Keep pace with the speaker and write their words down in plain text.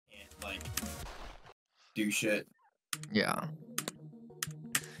like do shit. Yeah.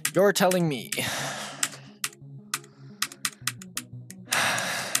 You're telling me.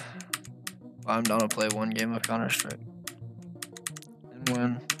 I'm down to play one game of Counter-Strike. And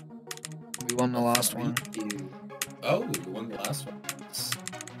win. We won the last one. Oh, we won the last one.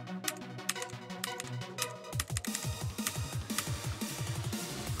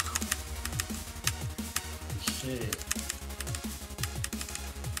 Shit.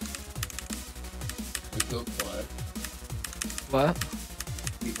 We could play. What?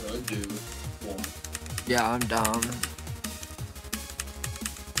 We could do one. Yeah, I'm down.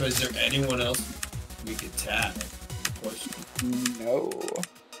 But is there anyone else we could tag? Question. No.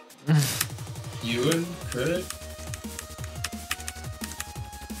 You and Crit?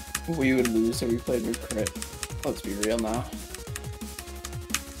 We would lose if we played with Crit. Let's be real now.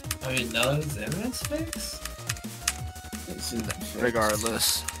 I mean, now that his internet's fixed?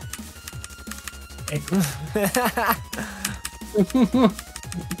 Regardless.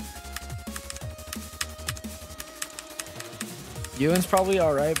 Ewan's probably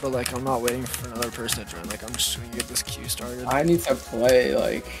alright, but like I'm not waiting for another person to join. Like I'm just gonna get this queue started. I need to play,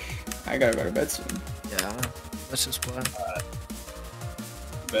 like, I gotta go to bed soon. Yeah, let's just play.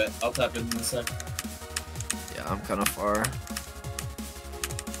 Bet I'll tap in a sec. Yeah, I'm kind of far.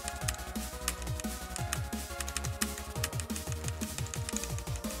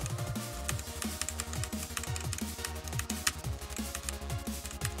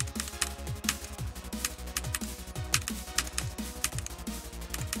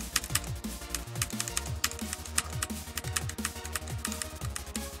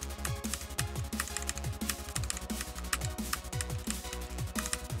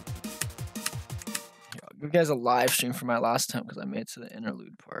 You guys a live stream for my last time because I made it to the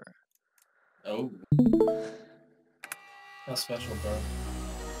interlude part. Oh. How special, bro.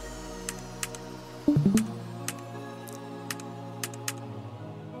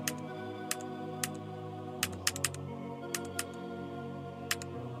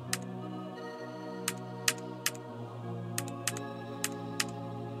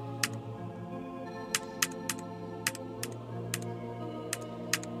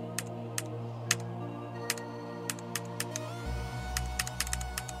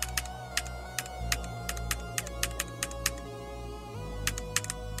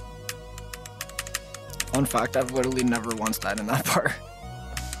 Fun fact, I've literally never once died in that part.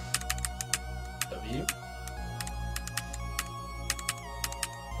 W?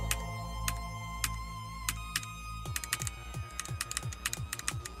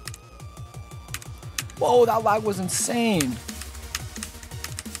 Whoa, that lag was insane.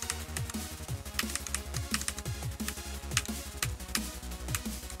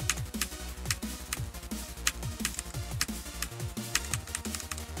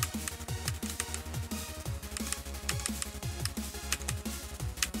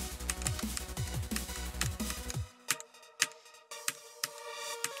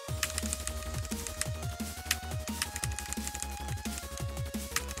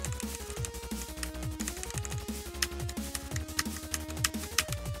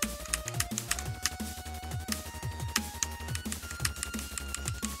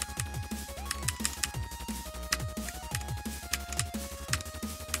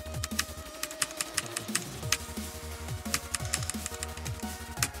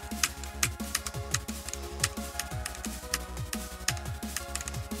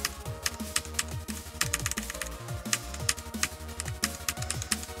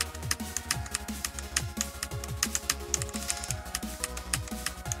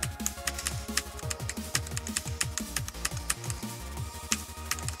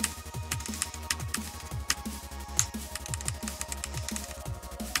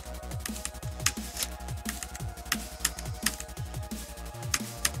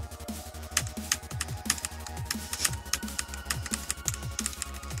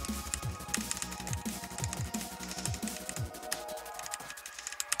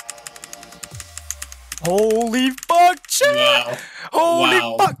 Holy fuck, chat! Wow. Holy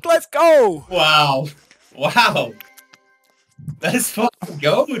Wow. fuck, let's go! Wow. Wow. Let's fucking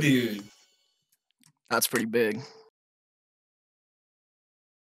go, dude. That's pretty big.